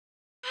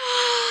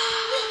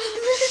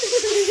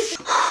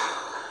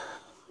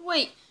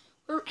Wait,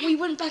 we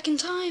went back in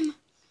time.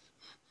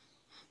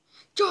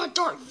 God,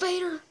 Darth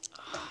Vader. Wait,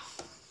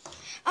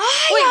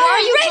 why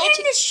are you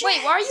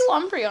Wait, why are you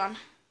Umbreon?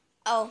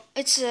 Oh,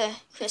 it's a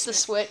Christmas. It's the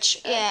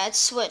Switch. Yeah, it's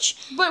Switch.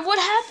 But what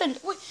happened?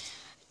 Wait,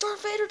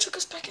 Darth Vader took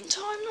us back in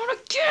time. Not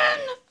again.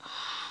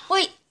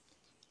 Wait.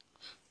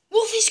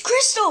 Wolfie's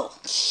crystal.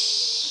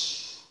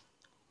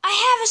 I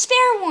have a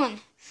spare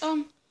one.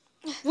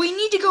 We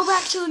need to go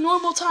back to the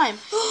normal time.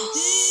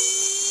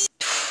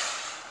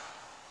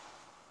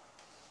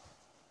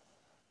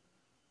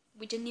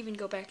 We didn't even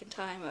go back in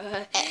time.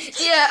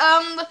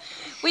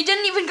 We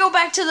didn't even go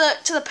back to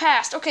the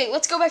past. Okay,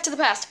 let's go back to the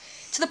past.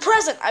 To the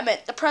present, I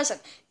meant the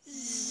present.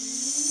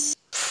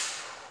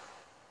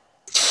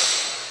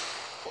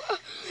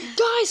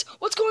 Guys,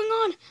 what's going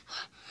on?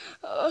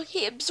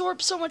 He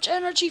absorbed so much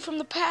energy from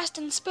the past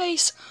in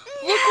space.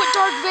 Look what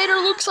Darth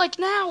Vader looks like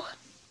now.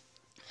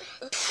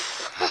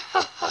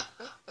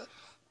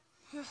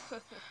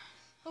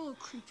 Hello,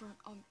 Creeper.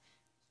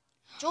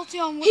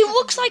 Jolteon, he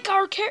looks like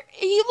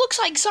he looks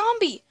like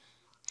Zombie.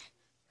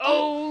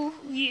 Oh,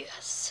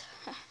 yes.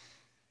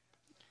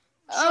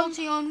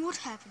 Jolteon, what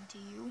happened to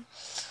you?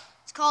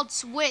 It's called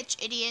Switch,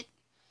 idiot.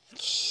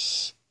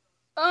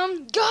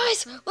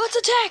 Guys, let's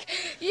attack.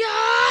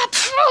 Yeah.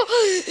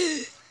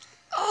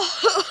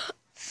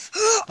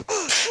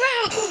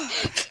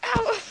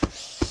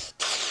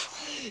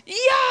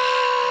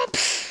 Yeah.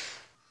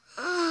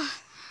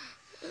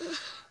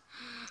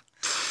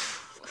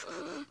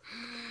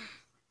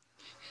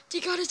 Do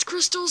you got his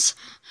crystals?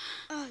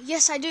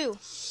 Yes, I do.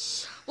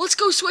 Let's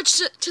go switch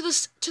to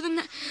the.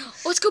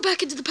 Let's go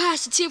back into the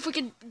past and see if we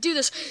can do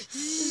this.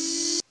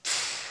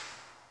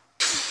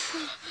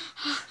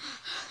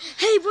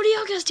 Hey, Buddy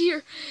Outcast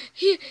here.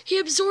 He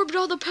absorbed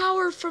all the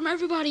power from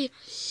everybody.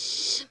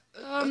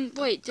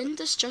 Wait, didn't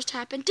this just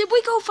happen? Did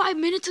we go 5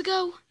 minutes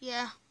ago?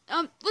 Yeah.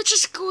 Let's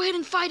just go ahead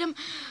and fight him.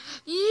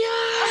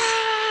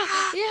 Yeah.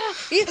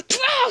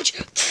 Ouch!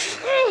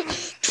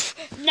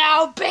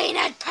 Now Bane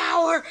had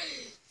power.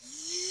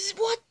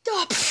 What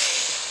the?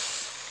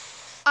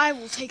 I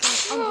will take on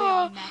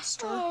Umbreon,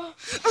 Master. No!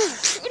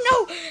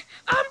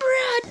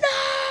 Umbreon! No!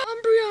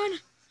 Umbreon!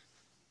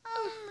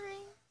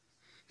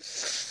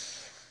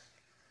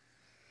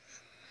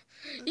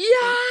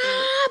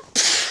 Yeah!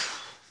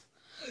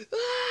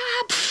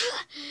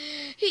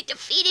 He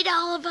defeated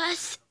all of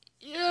us.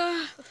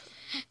 Yeah.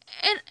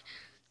 And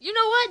you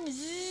know what?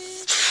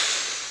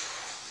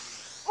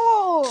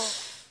 Oh!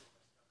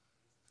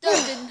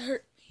 That didn't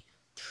hurt.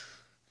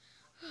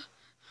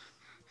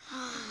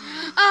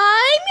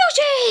 I'm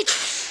yoshi!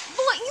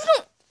 Boy, you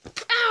don't.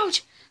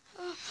 Ouch!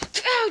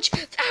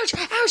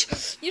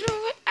 Ouch! You know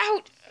what?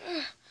 Out!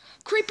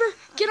 Creeper,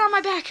 get on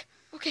my back.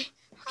 Okay.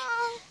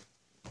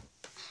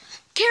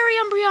 Carry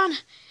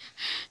Umbreon.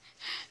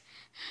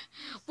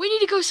 We need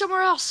to go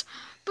somewhere else.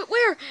 But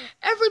where?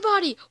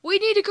 Everybody, we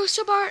need to go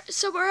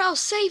somewhere else.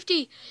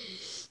 Safety.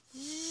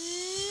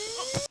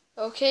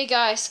 Okay,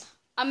 guys,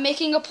 I'm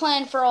making a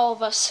plan for all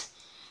of us.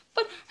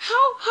 But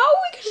how are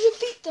we going to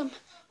defeat them?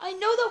 I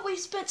know that we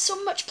spent so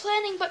much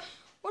planning, but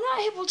we're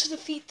not able to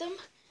defeat them.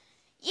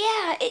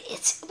 Yeah,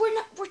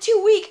 we're too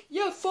weak.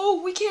 Yeah,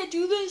 foe, we can't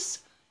do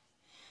this.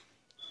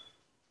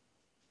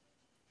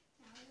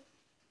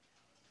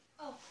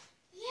 Oh,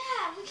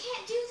 yeah, we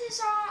can't do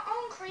this on our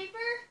own,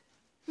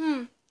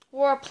 Creeper.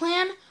 Well, our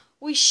plan,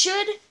 we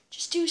should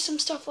just do some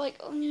stuff like.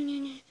 Oh, no.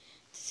 You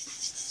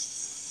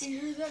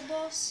hear that,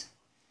 boss?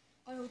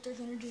 I know what they're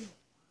gonna do.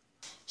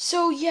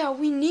 So yeah,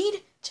 we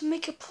need to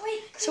make a plan.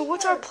 So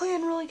what's our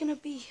plan really gonna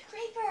be?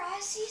 Creeper, I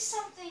see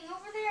something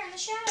over there in the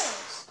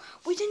shadows.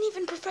 We didn't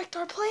even perfect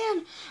our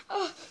plan.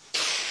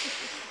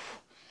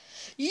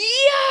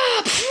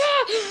 Yeah!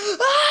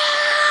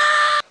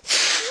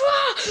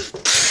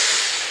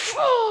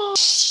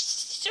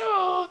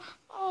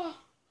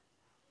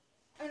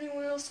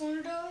 Anyone else want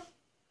to die?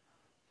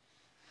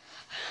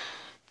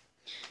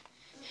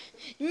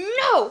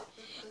 No!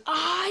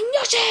 I'm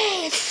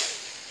yoshi!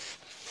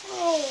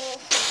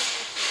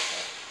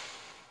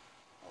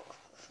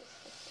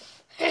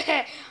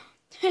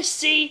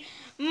 See,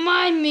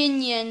 my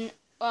minion,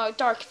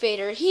 Darth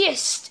Vader, he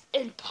is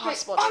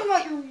impossible. Hey, I'm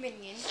not your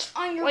minion.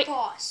 I'm your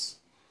boss.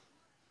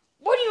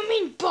 What do you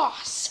mean,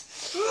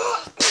 boss?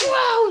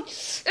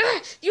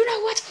 You know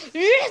what? We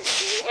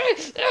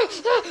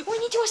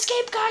need to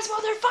escape, guys,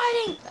 while they're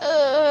fighting.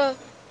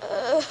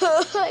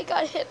 I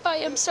got hit by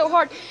him so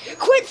hard.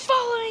 Quit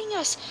following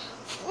us.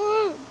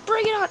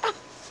 Bring it on.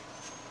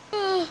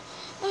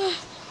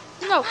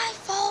 No. My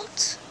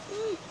fault.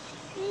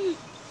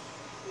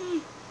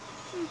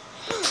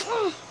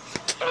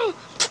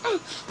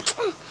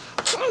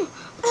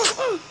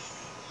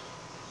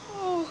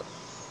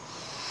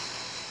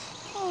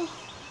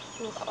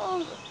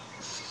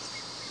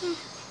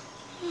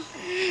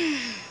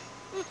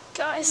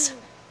 Guys,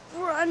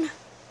 run.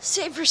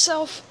 Save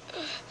yourself.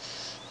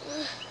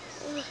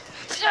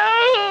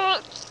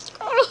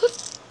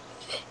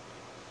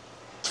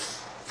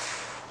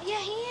 Yeah,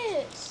 he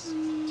is.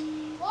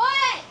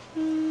 What?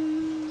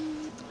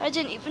 I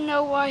didn't even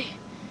know why.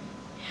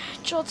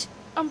 Jolt,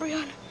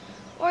 Umbreon,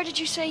 why did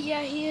you say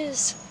yeah he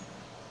is?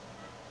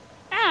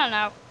 I don't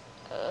know.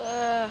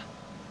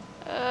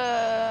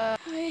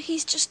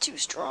 He's just too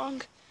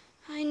strong.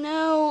 I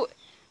know.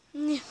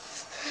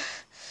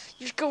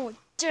 You're going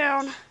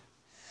down.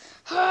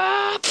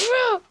 I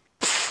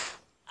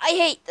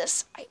hate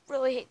this. I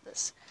really hate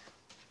this.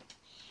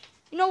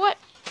 You know what?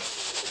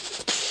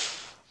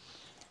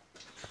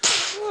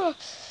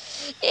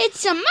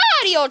 It's a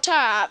Mario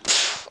time.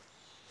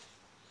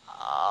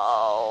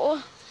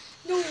 Oh.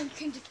 No one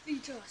can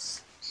defeat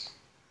us.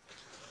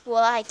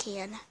 Well, I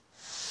can.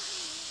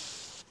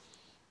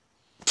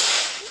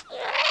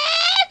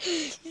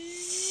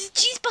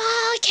 Cheese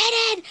ball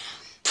cannon.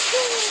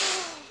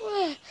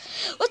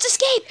 Let's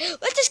escape.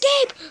 Let's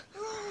escape.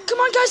 Come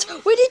on, guys.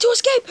 We need to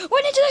escape.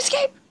 We need to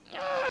escape.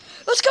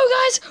 Let's go,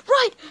 guys.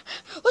 Right.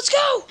 Let's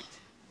go.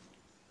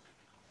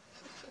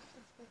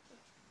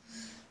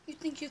 You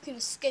think you can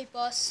escape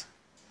us?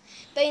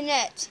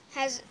 Bayonet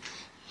has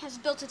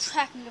built a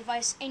tracking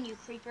device in you,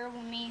 Creeper,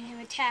 when me and him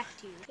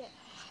attacked you. Yeah.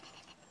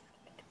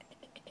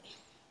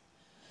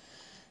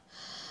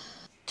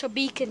 To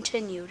be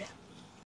continued.